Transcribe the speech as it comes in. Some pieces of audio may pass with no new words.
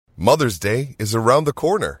Mother's Day is around the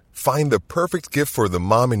corner. Find the perfect gift for the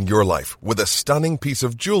mom in your life with a stunning piece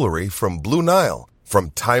of jewelry from Blue Nile.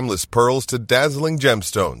 From timeless pearls to dazzling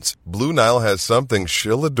gemstones, Blue Nile has something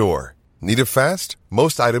she'll adore. Need it fast?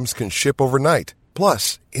 Most items can ship overnight.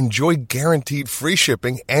 Plus, enjoy guaranteed free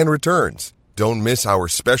shipping and returns. Don't miss our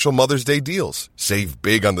special Mother's Day deals. Save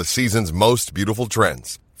big on the season's most beautiful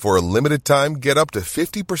trends. For a limited time, get up to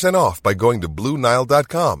 50% off by going to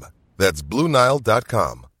BlueNile.com. That's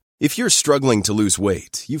BlueNile.com. If you're struggling to lose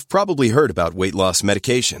weight, you've probably heard about weight loss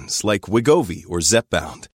medications like Wegovy or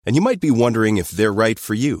Zepbound, and you might be wondering if they're right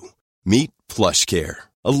for you. Meet PlushCare,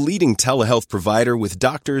 a leading telehealth provider with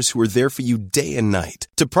doctors who are there for you day and night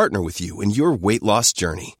to partner with you in your weight loss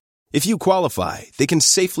journey. If you qualify, they can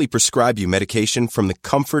safely prescribe you medication from the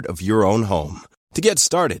comfort of your own home. To get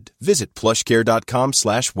started, visit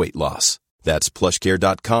plushcare.com/weightloss. That's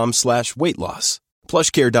plushcare.com/weightloss.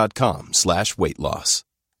 plushcare.com/weightloss.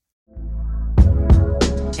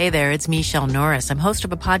 Hey there, it's Michelle Norris. I'm host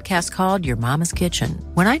of a podcast called Your Mama's Kitchen.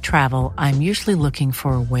 When I travel, I'm usually looking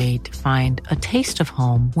for a way to find a taste of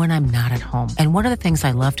home when I'm not at home. And one of the things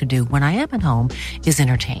I love to do when I am at home is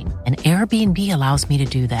entertain. And Airbnb allows me to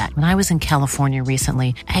do that. When I was in California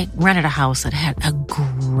recently, I rented a house that had a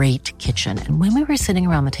great kitchen. And when we were sitting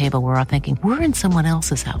around the table, we were all thinking, we're in someone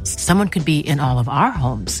else's house. Someone could be in all of our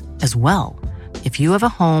homes as well. If you have a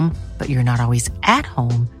home, but you're not always at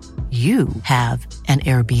home, you have an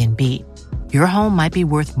Airbnb. Your home might be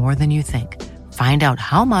worth more than you think. Find out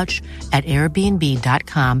how much at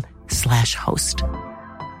airbnb.com/host.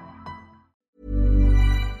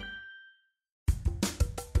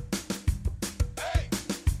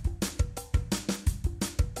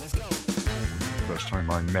 First time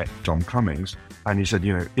I met Dom Cummings, and he said,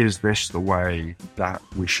 is this the way that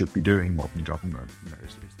we should be doing modern government?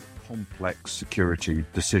 Is the complex security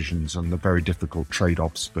decisions and the very difficult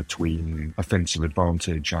trade-offs between offensive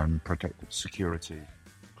advantage and protected security.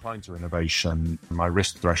 Inclined to innovation, my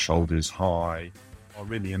risk threshold is high, are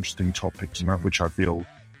really interesting topics about which I feel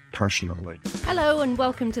passionately. Hello and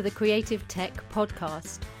welcome to the Creative Tech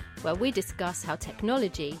Podcast, where we discuss how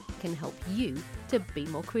technology can help you to be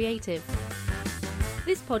more creative.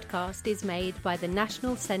 This podcast is made by the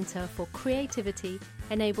National Centre for Creativity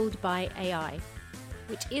Enabled by AI,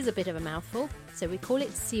 which is a bit of a mouthful, so we call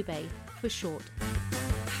it CBAE for short.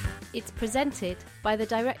 It's presented by the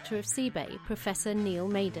director of CBAE, Professor Neil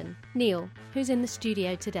Maiden. Neil, who's in the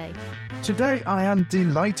studio today? Today I am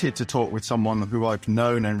delighted to talk with someone who I've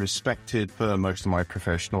known and respected for most of my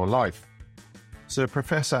professional life. So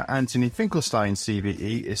Professor Anthony Finkelstein,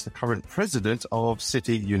 CBE, is the current president of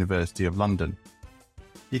City University of London.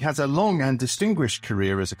 He has a long and distinguished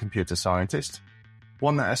career as a computer scientist,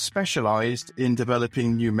 one that has specialised in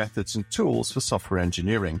developing new methods and tools for software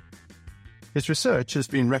engineering. His research has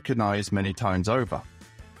been recognised many times over.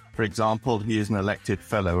 For example, he is an elected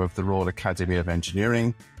Fellow of the Royal Academy of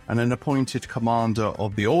Engineering and an appointed Commander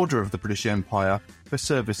of the Order of the British Empire for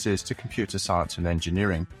services to computer science and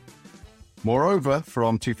engineering. Moreover,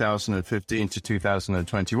 from 2015 to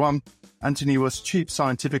 2021, Anthony was Chief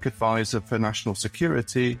Scientific Advisor for National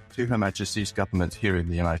Security to Her Majesty's government here in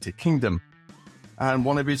the United Kingdom. And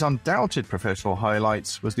one of his undoubted professional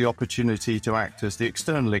highlights was the opportunity to act as the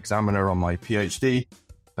external examiner on my PhD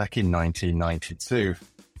back in 1992.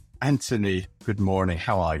 Anthony, good morning.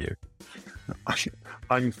 How are you?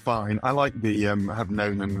 I'm fine. I like the have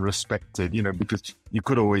known and respected, because you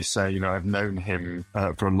could always say, I've known him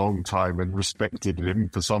for a long time and respected him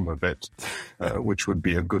for some of it, which would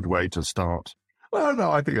be a good way to start. Well,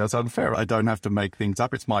 no, I think that's unfair. I don't have to make things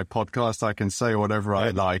up. It's my podcast. I can say whatever I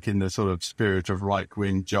like in the sort of spirit of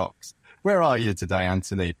right-wing jocks. Where are you today,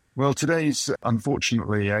 Anthony? Well, today's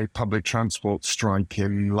unfortunately a public transport strike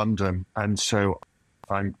in London, and so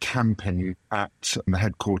I'm camping at the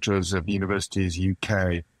headquarters of Universities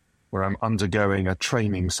UK, where I'm undergoing a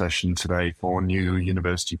training session today for new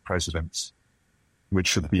university presidents, which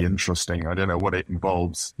should be interesting. I don't know what it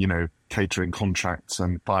involves, catering contracts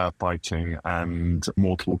and firefighting and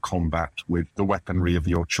mortal combat with the weaponry of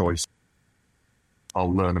your choice.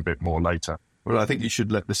 I'll learn a bit more later. Well, I think you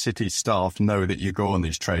should let the city staff know that you go on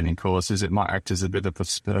these training courses. It might act as a bit of a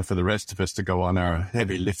spur for the rest of us to go on our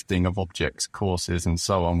heavy lifting of objects courses and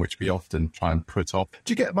so on, which we often try and put off.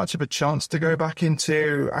 Do you get much of a chance to go back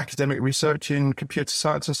into academic research in computer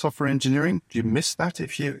science and software engineering? Do you miss that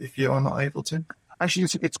if you are not able to? Actually,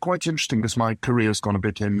 it's quite interesting because my career's gone a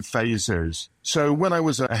bit in phases. So when I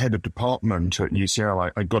was a head of department at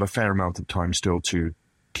UCL, I got a fair amount of time still to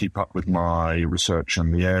keep up with my research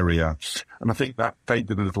in the area. And I think that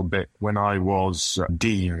faded a little bit when I was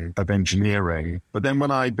Dean of Engineering. But then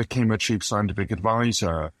when I became a Chief Scientific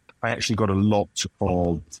Advisor, I actually got a lot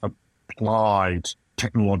of applied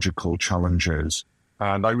technological challenges.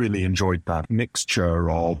 And I really enjoyed that mixture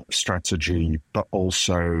of strategy, but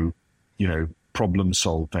also, problem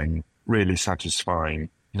solving, really satisfying.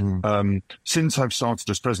 Since I've started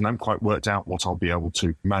as president, I'm quite worked out what I'll be able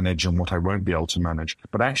to manage and what I won't be able to manage.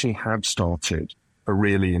 But I actually have started a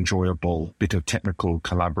really enjoyable bit of technical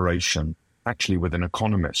collaboration, actually with an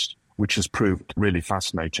economist, which has proved really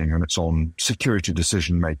fascinating. And it's on security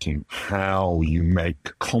decision-making, how you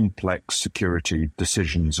make complex security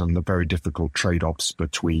decisions and the very difficult trade-offs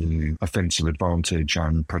between offensive advantage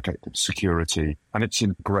and protective security. And it's a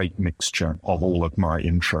great mixture of all of my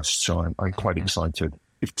interests. So I'm quite excited.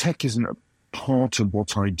 If tech isn't a part of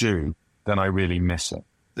what I do, then I really miss it.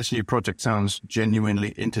 This new project sounds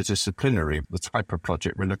genuinely interdisciplinary, the type of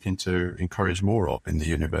project we're looking to encourage more of in the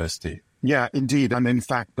university. Yeah, indeed. And in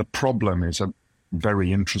fact, the problem is a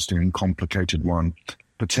very interesting and complicated one.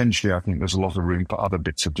 Potentially, I think there's a lot of room for other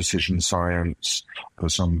bits of decision science, for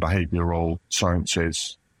some behavioral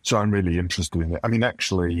sciences. So I'm really interested in it. I mean,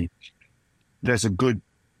 actually, there's a good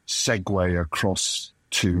segue across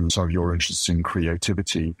to some of your interests in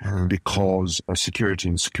creativity, because security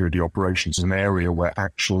and security operations is an area where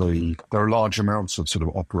actually there are large amounts of sort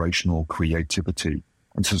of operational creativity.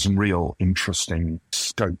 And so some real interesting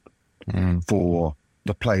scope for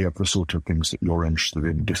the play of the sort of things that you're interested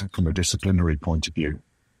in from a disciplinary point of view.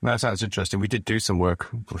 That sounds interesting. We did do some work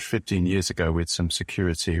 15 years ago with some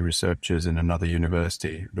security researchers in another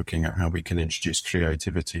university, looking at how we can introduce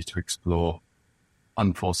creativity to explore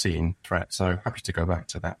unforeseen threats. So happy to go back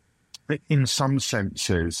to that. In some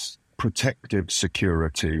senses, protective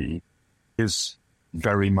security is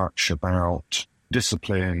very much about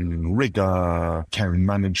discipline, rigor, care and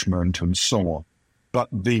management, and so on. But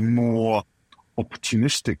the more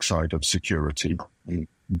opportunistic side of security,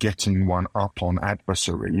 getting one up on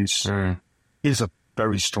adversaries, is a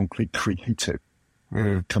very strongly creative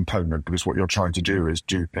component, because what you're trying to do is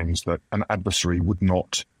do things that an adversary would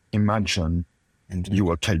not imagine you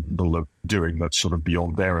are capable of doing, that's sort of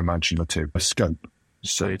beyond their imaginative scope.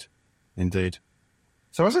 Indeed.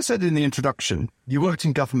 So as I said in the introduction, you worked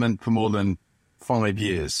in government for more than 5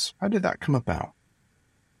 years. How did that come about?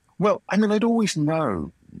 Well, I mean, I'd always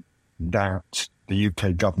known that the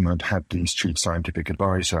UK government had these chief scientific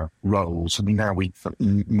advisor roles. I mean, now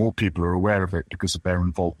more people are aware of it because of their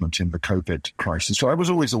involvement in the COVID crisis. So I was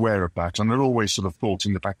always aware of that, and I'd always sort of thought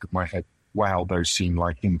in the back of my head, wow, those seem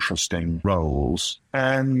like interesting roles.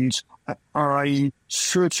 And I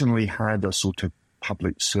certainly had a sort of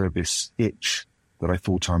public service itch that I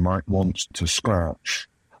thought I might want to scratch.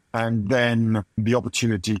 And then the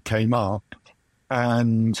opportunity came up,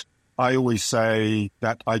 and I always say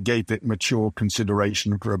that I gave it mature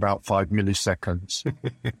consideration for about 5 milliseconds,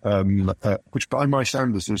 which by my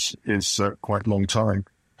standards is quite a long time,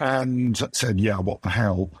 and said, yeah, what the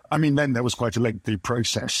hell? I mean, then there was quite a lengthy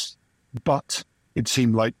process, but it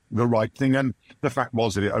seemed like the right thing. And the fact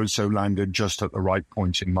was that it also landed just at the right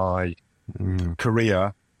point in my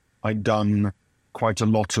career. I'd done quite a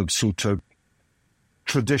lot of sort of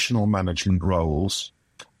traditional management roles,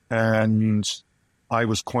 and I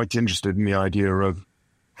was quite interested in the idea of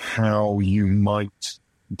how you might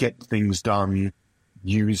get things done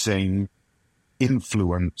using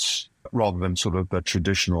influence rather than sort of the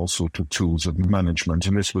traditional sort of tools of management.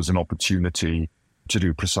 And this was an opportunity to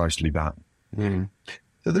do precisely that.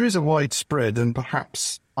 So there is a widespread and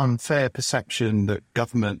perhaps unfair perception that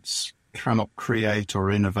governments cannot create or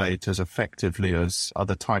innovate as effectively as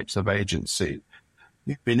other types of agency.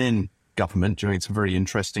 You've been in government during some very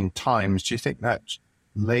interesting times. Do you think that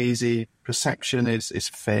lazy perception is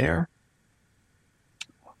fair?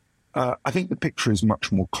 I think the picture is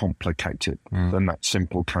much more complicated than that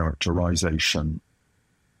simple characterization.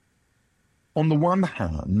 On the one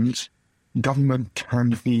hand, government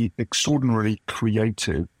can be extraordinarily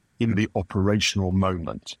creative in the operational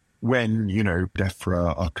moment when,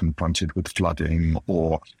 DEFRA are confronted with flooding,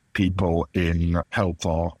 or people in health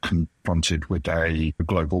are confronted with a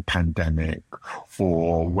global pandemic,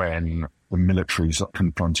 or when the militaries are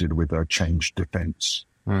confronted with a changed defense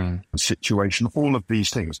situation. All of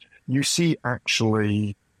these things. You see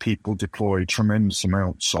actually people deploy tremendous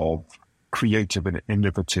amounts of creative and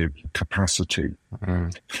innovative capacity.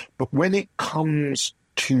 But when it comes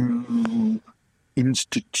to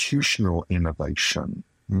institutional innovation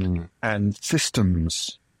and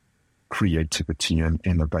systems creativity and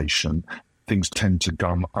innovation, things tend to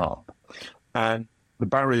gum up. And the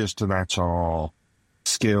barriers to that are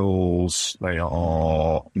skills, they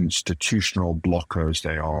are institutional blockers,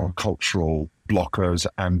 they are cultural blockers,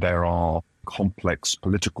 and there are complex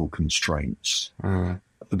political constraints.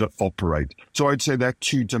 that operate. So I'd say there are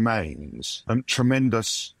two domains, and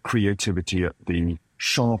tremendous creativity at the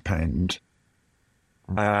sharp end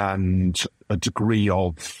and a degree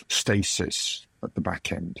of stasis at the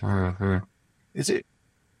back end. Is it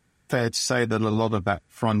fair to say that a lot of that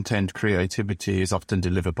front-end creativity is often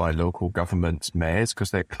delivered by local government mayors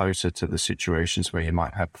because they're closer to the situations where you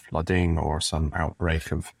might have flooding or some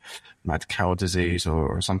outbreak of mad cow disease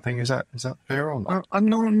or something? Is that fair or not?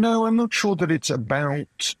 I'm not sure that it's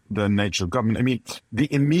about the nature of government. I mean, the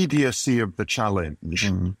immediacy of the challenge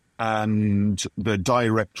and the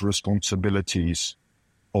direct responsibilities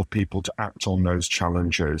of people to act on those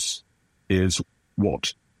challenges is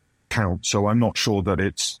what counts. So I'm not sure that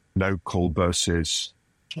it's local versus,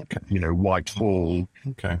 Whitehall.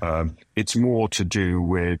 Okay. It's more to do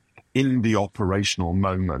with, in the operational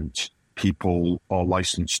moment, people are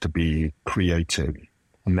licensed to be creative.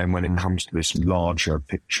 And then when it comes to this larger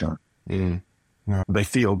picture, they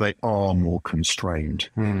feel they are more constrained.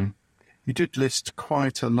 You did list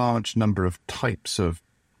quite a large number of types of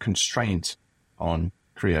constraint on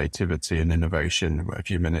creativity and innovation a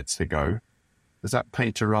few minutes ago. Does that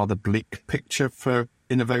paint a rather bleak picture for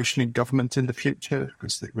innovation in government in the future?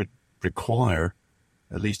 Because it would require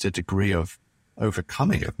at least a degree of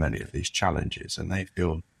overcoming of many of these challenges, and they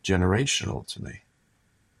feel generational to me.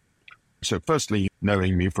 So firstly,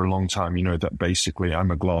 knowing me for a long time, you know that basically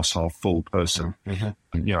I'm a glass half full person.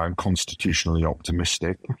 I'm constitutionally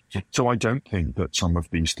optimistic. So I don't think that some of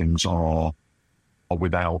these things are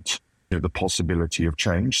without the possibility of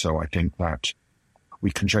change. So I think that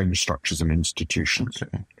we can change structures and institutions.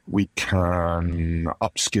 Okay. We can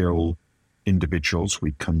upskill individuals.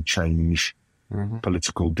 We can change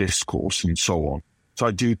political discourse and so on. So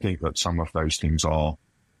I do think that some of those things are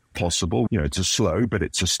possible. It's a slow, but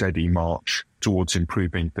it's a steady march towards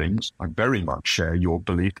improving things. I very much share your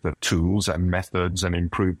belief that tools and methods and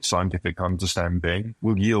improved scientific understanding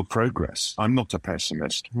will yield progress. I'm not a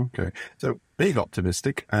pessimist. Okay. So being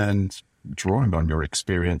optimistic and drawing on your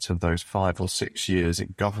experience of those 5 or 6 years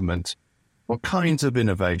in government, what kinds of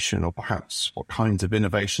innovation, or perhaps what kinds of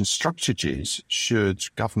innovation strategies should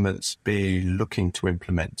governments be looking to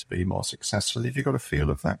implement to be more successful? Have you got a feel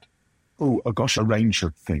of that? Oh, gosh, a range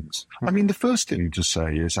of things. I mean, the first thing to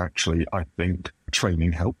say is actually, I think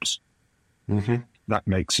training helps. That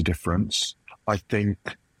makes a difference. I think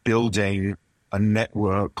building a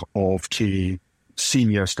network of key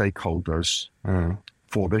senior stakeholders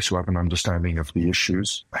for this who have an understanding of the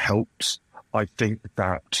issues helps. I think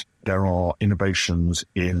that there are innovations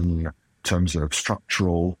in terms of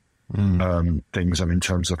structural things and in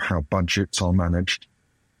terms of how budgets are managed.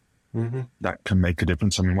 That can make a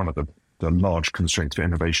difference. I mean, one of the large constraints for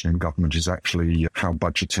innovation in government is actually how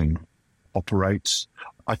budgeting operates.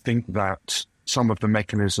 I think that some of the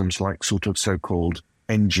mechanisms like sort of so-called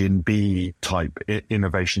Engine B type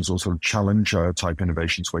innovations or sort of challenger type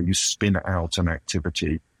innovations where you spin out an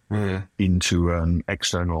activity into an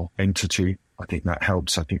external entity, I think that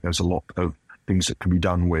helps. I think there's a lot of things that can be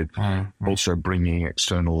done with also bringing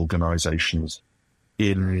external organizations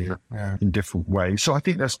in different ways. So I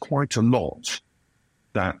think there's quite a lot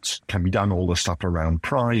that can be done. All the stuff around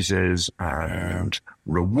prizes and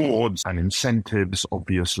rewards and incentives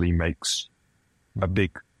obviously makes a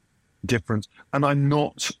big difference. And I'm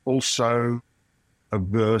not also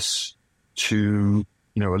averse to,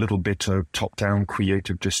 a little bit of top-down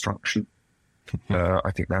creative destruction.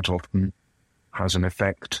 I think that often has an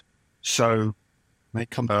effect. So may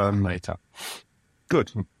come later.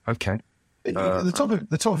 Good. Okay. At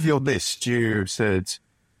the top of your list, you said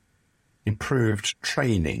improved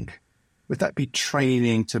training. Would that be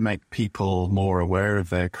training to make people more aware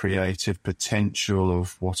of their creative potential,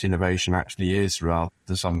 of what innovation actually is, rather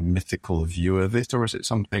than some mythical view of it? Or is it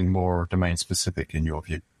something more domain-specific in your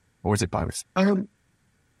view? Or is it both?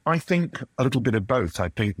 I think a little bit of both. I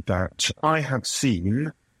think that I have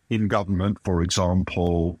seen in government, for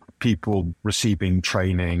example, people receiving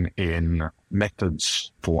training in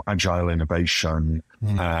methods for agile innovation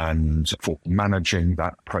and for managing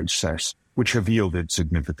that process, which have yielded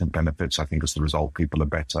significant benefits. I think as the result, people are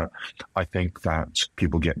better. I think that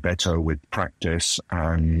people get better with practice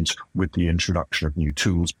and with the introduction of new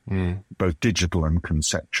tools, both digital and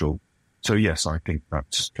conceptual. So yes, I think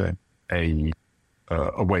that's a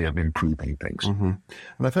way of improving things. And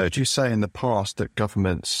I've heard you say in the past that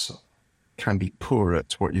governments can be poor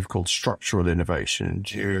at what you've called structural innovation.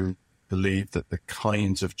 Do you believe that the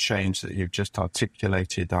kinds of change that you've just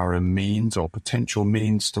articulated are a means or potential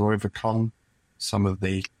means to overcome some of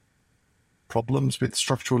the problems with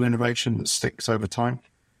structural innovation that sticks over time?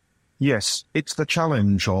 Yes, it's the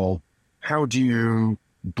challenge of how do you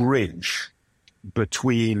bridge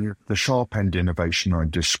between the sharp-end innovation I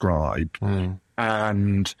described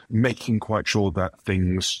and making quite sure that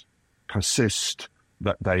things persist,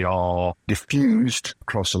 that they are diffused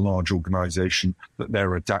across a large organization, that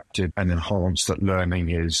they're adapted and enhanced, that learning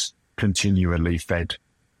is continually fed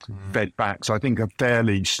back. So I think a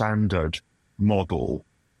fairly standard model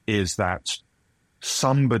is that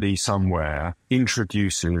somebody somewhere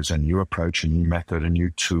introduces a new approach, a new method, a new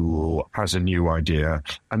tool, has a new idea,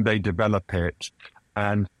 and they develop it,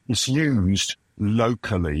 and it's used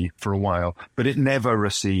locally for a while, but it never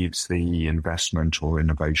receives the investment or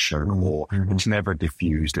innovation, or it's never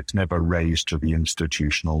diffused, it's never raised to the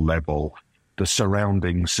institutional level. The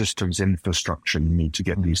surrounding systems infrastructure you need to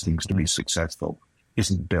get these things to be successful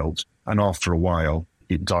isn't built, and after a while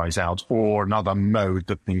it dies out. Or another mode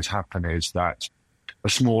that things happen is that a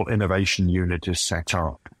small innovation unit is set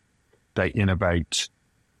up, they innovate,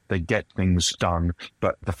 they get things done,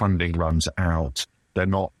 but the funding runs out. They're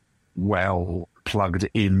not well plugged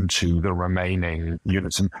into the remaining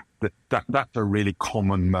units. And that's a really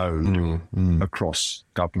common mode across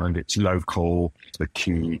government. It's local, the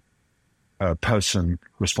key person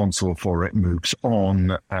responsible for it moves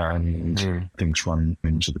on, and things run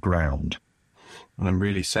into the ground. And I'm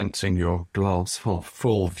really sensing your glass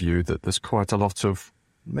full view that there's quite a lot of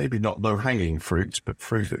maybe not low-hanging fruit, but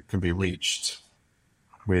fruit that can be reached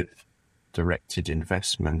with directed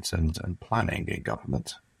investment and planning in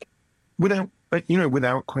government.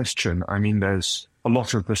 Without question. I mean, there's a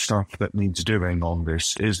lot of the stuff that needs doing on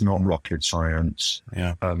this is not rocket science.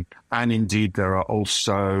 Yeah. And indeed, there are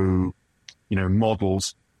also,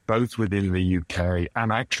 models both within the UK,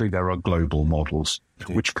 and actually there are global models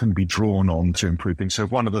which can be drawn on to improve things. So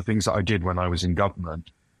one of the things that I did when I was in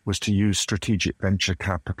government was to use strategic venture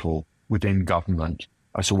capital within government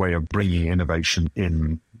as a way of bringing innovation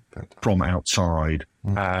in from outside.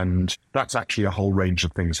 And that's actually a whole range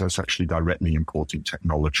of things. That's actually directly importing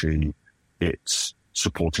technology. It's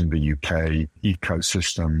supporting the UK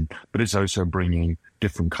ecosystem, but it's also bringing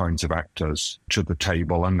different kinds of actors to the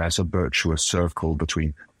table. And there's a virtuous circle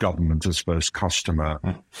between government as first customer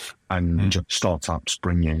and startups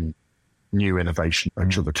bringing new innovation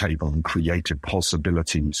to the table and creative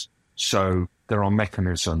possibilities. So there are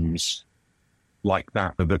mechanisms like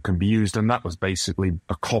that can be used. And that was basically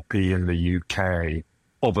a copy in the UK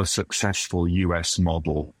of a successful US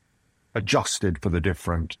model, adjusted for the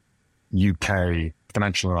different UK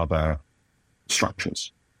financial and other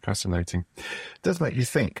structures. Fascinating. It does make you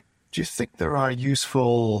think. Do you think there are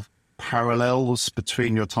useful parallels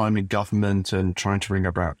between your time in government and trying to bring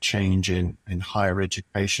about change in higher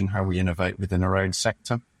education, how we innovate within our own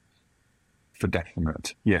sector? For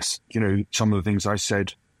definite, yes. Some of the things I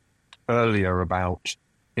said earlier about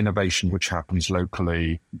innovation which happens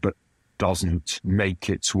locally but doesn't make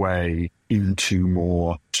its way into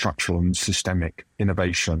more structural and systemic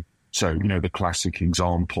innovation. So, the classic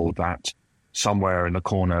example that somewhere in a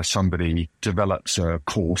corner somebody develops a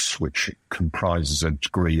course which comprises a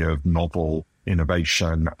degree of novel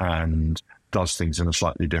innovation and does things in a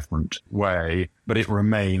slightly different way, but it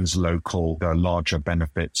remains local. There are larger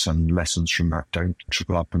benefits and lessons from that don't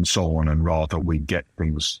trickle up and so on, and rather we get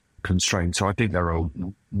things constrained. So I think there are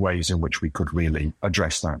ways in which we could really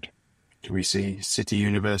address that. Do we see City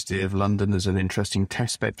University of London as an interesting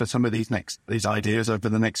test bed for some of these ideas over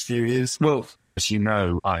the next few years? Well, as you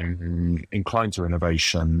know, I'm inclined to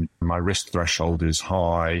innovation. My risk threshold is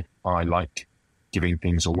high. I like giving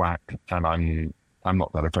things a whack, and I'm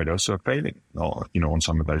not that afraid also of failing, on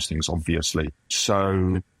some of those things, obviously.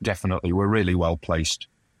 So definitely, we're really well placed,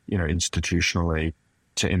 institutionally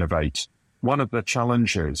to innovate. One of the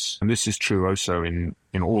challenges, and this is true also in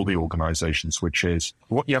all the organizations, which is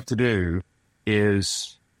what you have to do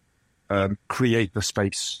is create the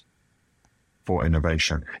space for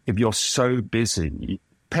innovation. If you're so busy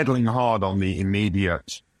pedaling hard on the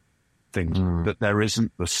immediate things that there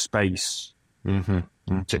isn't the space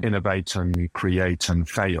to innovate and create and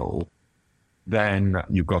fail, then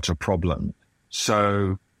you've got a problem.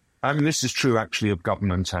 So, this is true actually of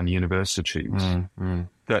government and universities,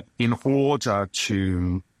 that in order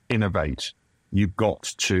to innovate, you've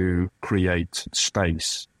got to create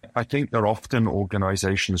space. I think that often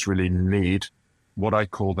organizations really need what I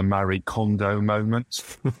call the Marie Kondo moment.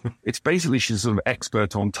 It's basically she's sort of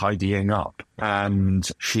expert on tidying up, and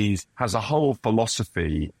she has a whole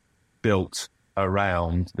philosophy built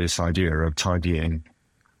around this idea of tidying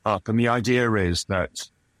up. And the idea is that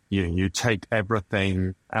you take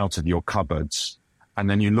everything out of your cupboards and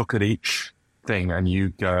then you look at each thing and you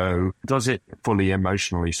go, does it fully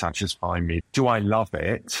emotionally satisfy me? Do I love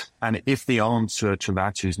it? And if the answer to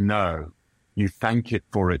that is no, you thank it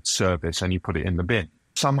for its service and you put it in the bin.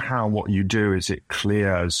 Somehow what you do is it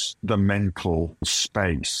clears the mental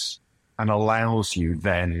space and allows you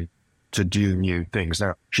then to do new things.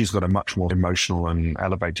 Now, she's got a much more emotional and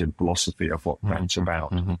elevated philosophy of what that's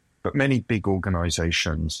about. But many big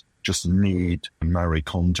organizations just need a Marie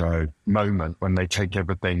Kondo moment when they take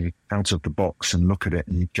everything out of the box and look at it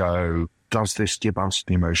and go, does this give us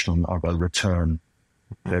the emotional and other return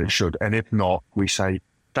that it should? And if not, we say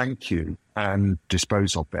thank you and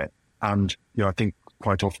dispose of it. And, I think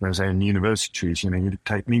quite often, as in universities, you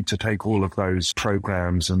need to take all of those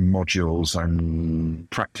programs and modules and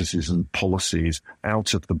practices and policies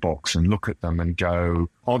out of the box and look at them and go,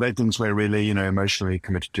 are they things we're really, emotionally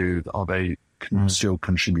committed to? Are they still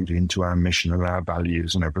contributing to our mission and our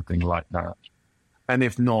values and everything like that? And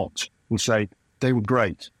if not, we'll say they were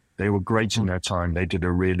great. They were great in their time. They did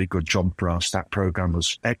a really good job for us. That program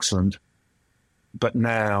was excellent. But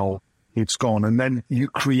now it's gone. And then you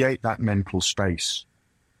create that mental space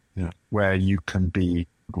where you can be,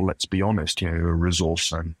 let's be honest, a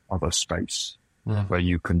resource and other space where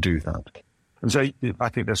you can do that. And so I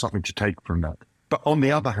think there's something to take from that. But on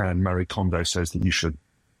the other hand, Marie Kondo says that you should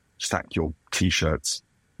stack your T-shirts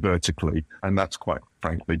vertically. And that's quite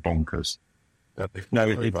frankly bonkers. No,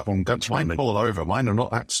 it's bonkers. Mine fall over. Mine are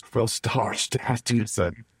not that well starched, as you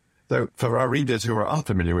said. So for our readers who are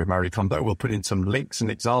unfamiliar with Marie Kondo, we'll put in some links and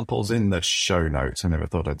examples in the show notes. I never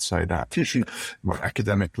thought I'd say that. My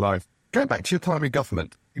academic life. Going back to your time in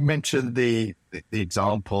government, you mentioned the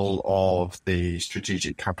example of the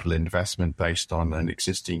strategic capital investment based on an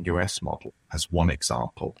existing US model as one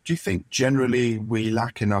example. Do you think generally we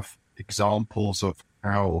lack enough examples of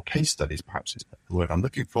how, or case studies perhaps is the word I'm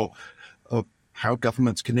looking for, of how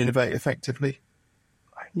governments can innovate effectively?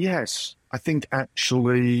 Yes, I think that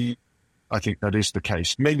is the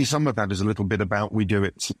case. Maybe some of that is a little bit about we do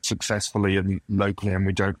it successfully and locally and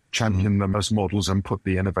we don't champion them as models and put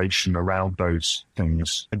the innovation around those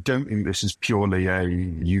things. I don't think this is purely a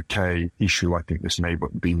UK issue. I think this may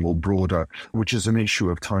be more broader, which is an issue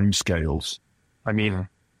of timescales. I mean,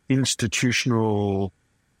 institutional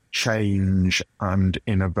change and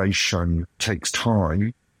innovation takes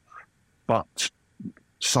time, but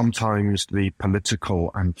sometimes the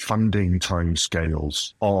political and funding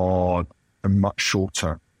timescales are much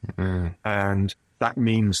shorter. And that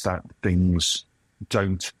means that things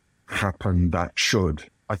don't happen that should.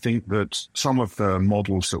 I think that some of the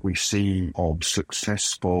models that we see of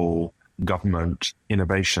successful government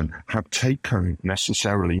innovation have taken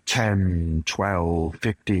necessarily 10, 12,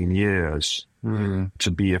 15 years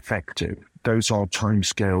to be effective. Those are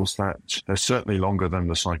timescales that are certainly longer than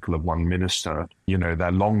the cycle of one minister.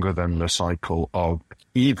 They're longer than the cycle of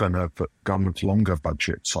even of government's longer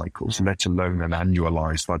budget cycles, let alone an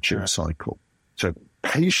annualized budget cycle. So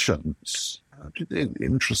patience,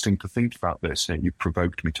 interesting to think about this. You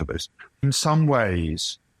provoked me to this. In some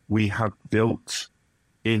ways, we have built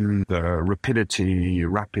in the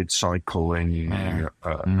rapid cycling,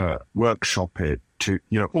 workshop it to,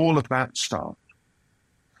 all of that stuff.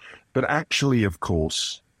 But actually, of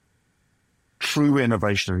course, true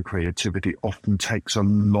innovation and creativity often takes a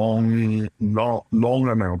long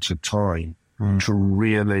amount of time to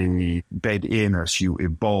really bed in as you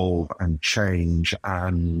evolve and change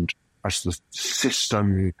and as the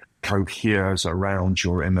system coheres around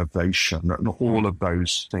your innovation and all of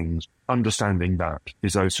those things. Understanding that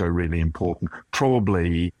is also really important.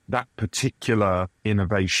 Probably that particular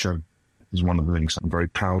innovation is one of the things I'm very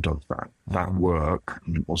proud of, that work.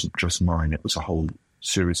 And it wasn't just mine, it was a whole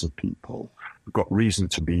series of people. We've got reason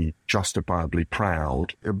to be justifiably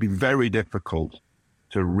proud. It would be very difficult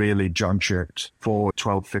to really judge it for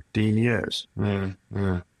 12, 15 years.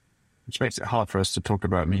 Which makes it hard for us to talk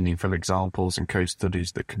about meaningful examples and case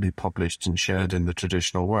studies that can be published and shared in the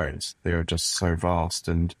traditional ways. They are just so vast.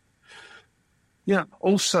 And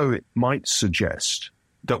also it might suggest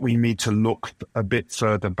that we need to look a bit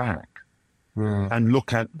further back and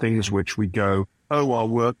look at things which we go, are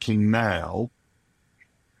working now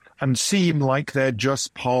and seem like they're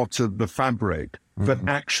just part of the fabric, but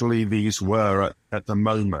actually these were at the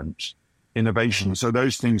moment innovation. So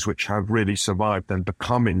those things which have really survived and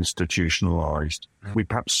become institutionalized, we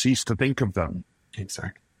perhaps cease to think of them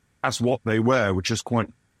as what they were, which is quite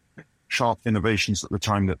sharp innovations at the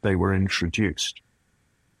time that they were introduced.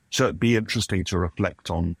 So it'd be interesting to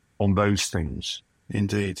reflect on those things.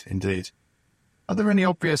 Indeed. Are there any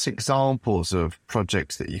obvious examples of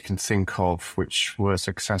projects that you can think of which were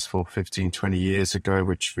successful 15, 20 years ago,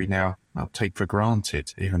 which we now take for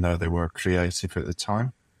granted, even though they were creative at the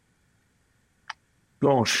time?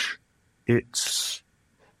 Gosh, it's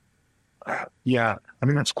Yeah, I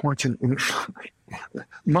mean, that's quite an...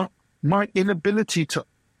 my inability to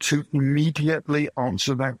immediately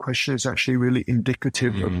answer that question is actually really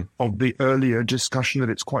indicative of the earlier discussion, that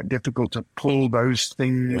it's quite difficult to pull those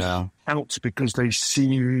things out because they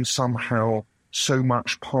seem somehow so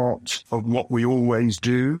much part of what we always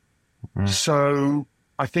do. So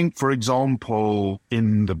I think, for example,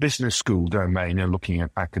 in the business school domain, and looking at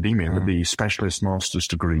academia, the specialist master's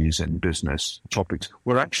degrees in business topics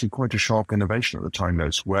were actually quite a sharp innovation at the time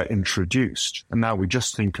those were introduced. And now we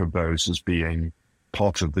just think of those as being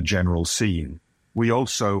part of the general scene. We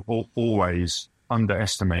also always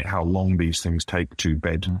underestimate how long these things take to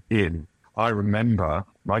bed in. I remember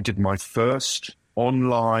I did my first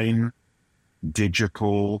online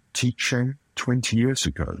digital teaching 20 years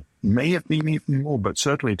ago. May have been even more, but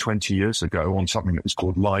certainly 20 years ago, on something that was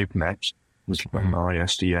called LiveNet. It was an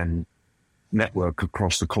ISDN network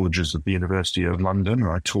across the colleges of the University of London.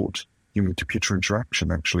 I taught human-computer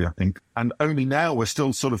interaction, actually, I think. And only now we're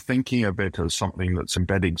still sort of thinking of it as something that's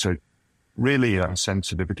embedding. So really,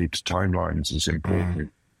 sensitivity to timelines is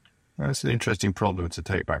important. That's an interesting problem to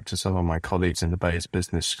take back to some of my colleagues in the Bayes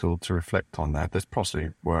Business School to reflect on that. There's possibly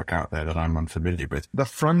work out there that I'm unfamiliar with. The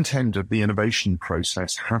front end of the innovation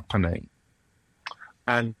process happening,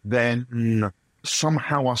 and then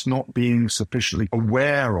somehow us not being sufficiently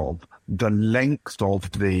aware of the length of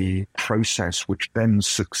the process which then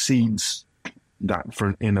succeeds that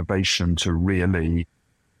for innovation to really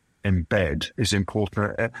embed is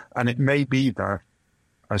important. And it may be that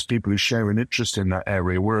as people who share an interest in that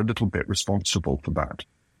area, we're a little bit responsible for that,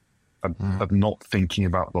 of not thinking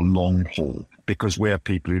about the long haul, because we're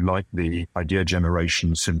people who like the idea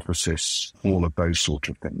generation, synthesis, all of those sort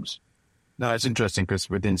of things. No, it's interesting because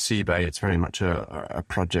within CBAY, it's very much a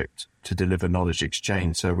project to deliver knowledge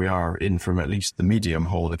exchange. So we are in from at least the medium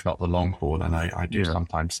haul, if not the long haul. And I do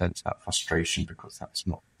sometimes sense that frustration because that's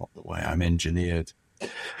not the way I'm engineered.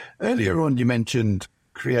 Earlier on, you mentioned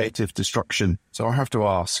creative destruction. So I have to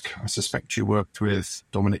ask, I suspect you worked with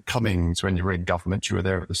Dominic Cummings when you were in government. You were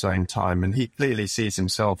there at the same time. And he clearly sees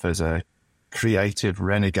himself as a creative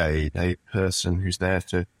renegade, a person who's there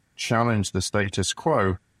to challenge the status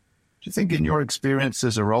quo. Do you think in your experience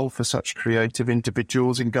there's a role for such creative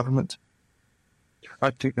individuals in government? I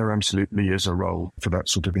think there absolutely is a role for that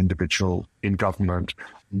sort of individual in government.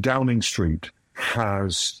 Downing Street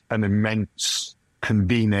has an immense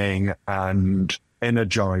convening and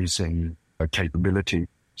energizing capability.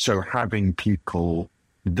 So having people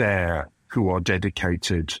there who are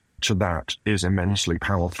dedicated to that is immensely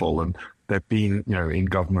powerful. And there've been, in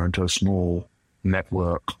government, a small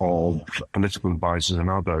network of political advisors and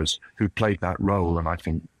others who played that role. And I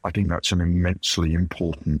think that's an immensely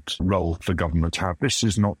important role for government to have. This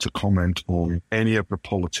is not to comment on any of the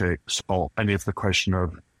politics or any of the question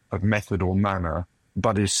of method or manner,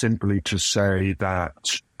 but is simply to say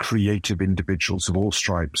that creative individuals of all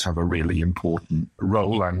stripes have a really important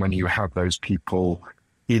role. And when you have those people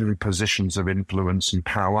in positions of influence and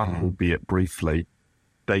power, albeit briefly,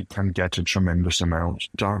 they can get a tremendous amount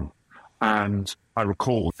done. And I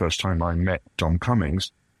recall the first time I met Dom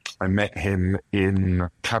Cummings, I met him in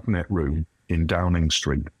Cabinet Room in Downing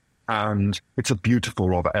Street. And it's a beautiful,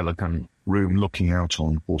 rather elegant room looking out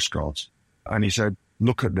on Horse Guards. And he said,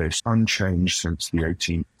 look at this, unchanged since the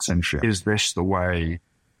 18th century. Is this the way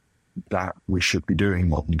that we should be doing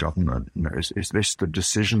modern government? Is this the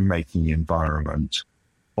decision-making environment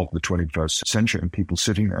of the 21st century, and people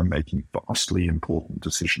sitting there making vastly important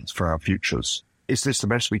decisions for our futures? Is this the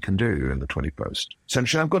best we can do in the 21st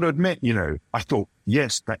century? I've got to admit, I thought,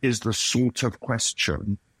 yes, that is the sort of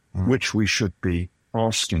question which we should be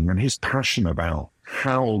asking. And his passion about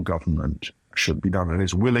how government should be done and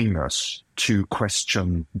his willingness to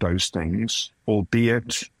question those things,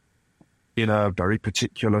 albeit in a very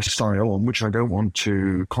particular style on which I don't want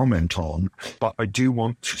to comment on, but I do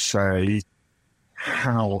want to say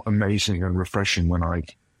how amazing and refreshing when I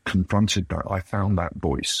confronted that, I found that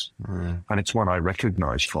voice. And it's one I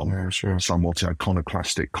recognize from somewhat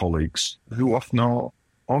iconoclastic colleagues who often are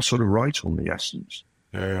sort of right on the essence.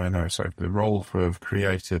 Yeah, I know. So the role of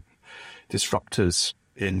creative disruptors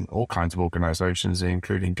in all kinds of organizations,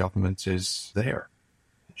 including government, is there.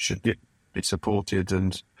 It should be supported,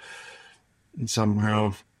 and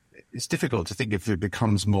somehow it's difficult to think if it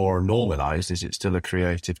becomes more normalized, is it still a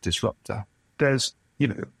creative disruptor? There's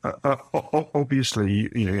obviously,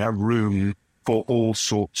 you have room for all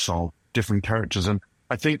sorts of different characters. And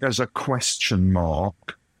I think there's a question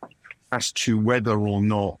mark as to whether or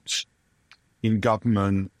not in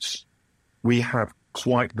government we have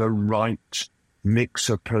quite the right mix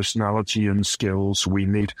of personality and skills we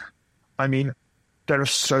need. I mean, there are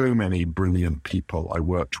so many brilliant people I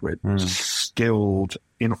worked with, skilled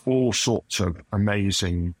in all sorts of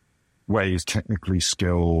amazing ways, technically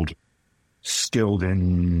skilled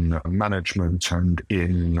in management and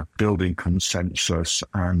in building consensus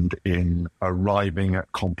and in arriving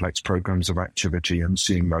at complex programs of activity and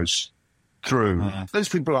seeing those through. Those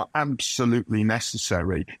people are absolutely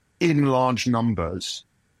necessary in large numbers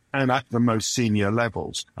and at the most senior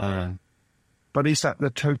levels. But is that the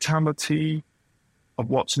totality of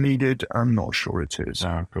what's needed? I'm not sure it is. No,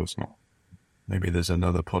 of course not. Maybe there's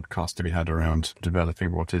another podcast to be had around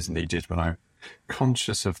developing what is needed, but I'm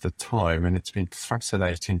conscious of the time, and it's been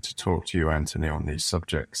fascinating to talk to you, Anthony, on these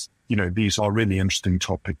subjects. You know, these are really interesting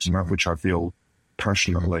topics about which I feel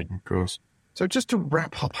passionately. Of course. So just to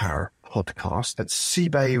wrap up our podcast, at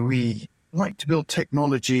CBAE, we like to build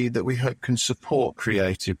technology that we hope can support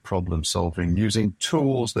creative problem solving using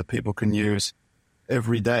tools that people can use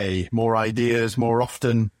every day, more ideas, more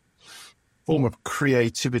often, form of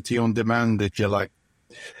creativity on demand, if you like.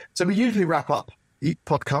 So we usually wrap up each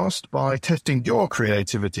podcast by testing your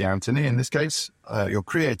creativity, Anthony, in this case, your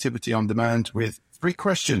creativity on demand with 3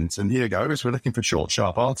 questions. And here goes. We're looking for short,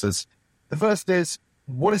 sharp answers. The first is,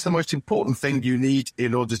 what is the most important thing you need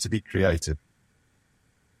in order to be creative?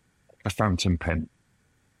 A fountain pen.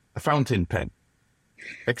 A fountain pen.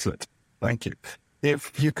 Excellent. Thank you.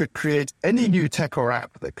 If you could create any new tech or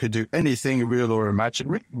app that could do anything real or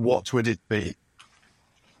imaginary, what would it be?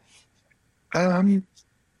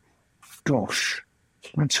 Gosh,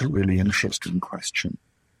 that's a really interesting question.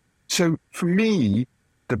 So for me,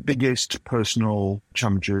 the biggest personal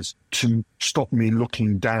challenge is to stop me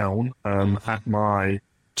looking down at my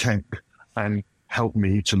tech and help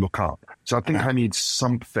me to look up. So I think I need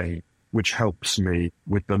something which helps me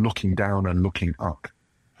with the looking down and looking up.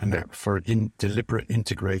 And for deliberate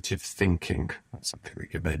integrative thinking, that's something we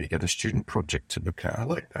could maybe get a student project to look at. I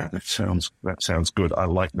like that. That sounds good. I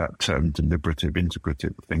like that term, deliberative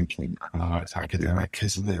integrative thinking. Oh, it's academic,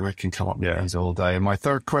 isn't it? We can come up with these all day. And my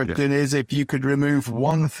third question is, if you could remove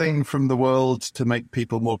one thing from the world to make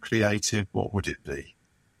people more creative, what would it be?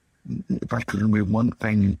 If I could remove one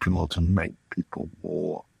thing from the world to make people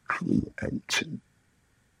more creative,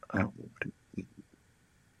 what would it be?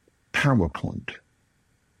 PowerPoint.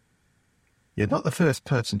 You're not the first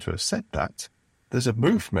person to have said that. There's a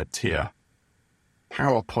movement here.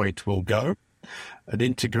 PowerPoint will go, an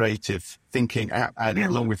integrative thinking app, and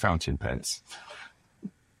along with fountain pens.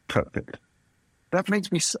 Perfect. That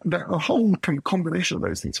makes me, a whole combination of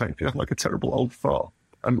those things makes me feel like a terrible old fart.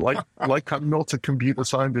 And like I'm not a computer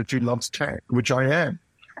scientist who loves tech, which I am.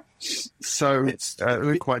 So it's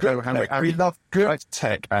quite know how we love good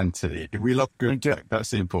tech, Anthony. We love good tech.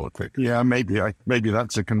 That's the important thing. Yeah, maybe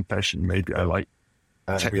that's a confession. Maybe I like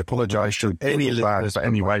tech. We apologise to any listeners, but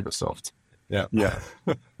anyway, Microsoft. Yeah.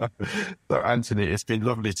 So, Anthony, it's been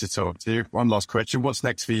lovely to talk to you. One last question: what's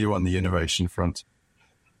next for you on the innovation front?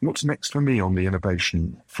 What's next for me on the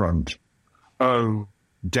innovation front? Oh,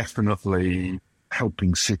 definitely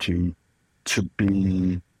helping City to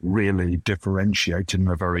be really differentiated in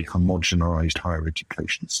a very homogenized higher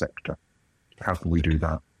education sector. How can we do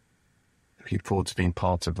that? Looking forward to being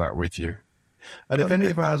part of that with you. And if any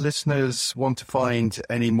of our listeners want to find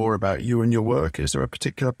any more about you and your work, is there a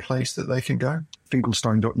particular place that they can go?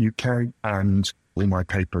 Finkelstein.uk, and all my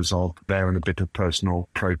papers are there and a bit of personal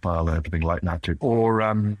profile and everything like that. Or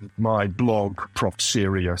my blog, Prof.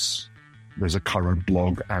 Serious. There's a current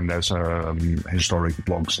blog and there's a historic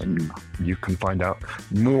blogs, and you can find out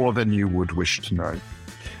more than you would wish to know.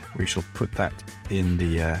 We shall put that in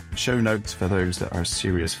the show notes for those that are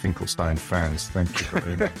serious Finkelstein fans. Thank you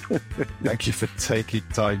very much. Thank you for taking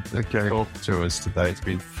time to talk to us today. It's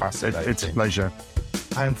been fascinating. It's a pleasure.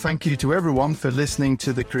 And thank you to everyone for listening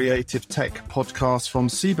to the Creative Tech podcast from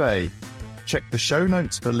CBAE. Check the show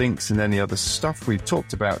notes for links and any other stuff we've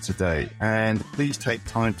talked about today. And please take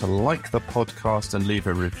time to like the podcast and leave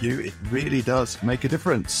a review. It really does make a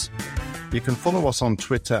difference. You can follow us on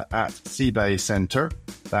Twitter at CBAE Centre.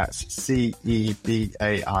 That's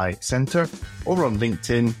CEBAI Centre. Or on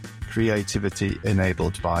LinkedIn, Creativity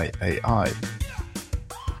Enabled by AI.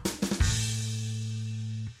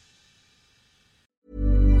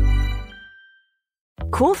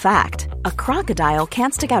 Cool fact, a crocodile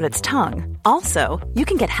can't stick out its tongue. Also, you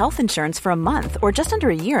can get health insurance for a month or just under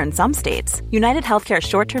a year in some states. United Healthcare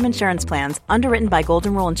short-term insurance plans, underwritten by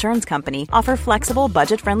Golden Rule Insurance Company, offer flexible,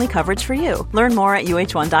 budget-friendly coverage for you. Learn more at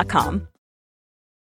uh1.com.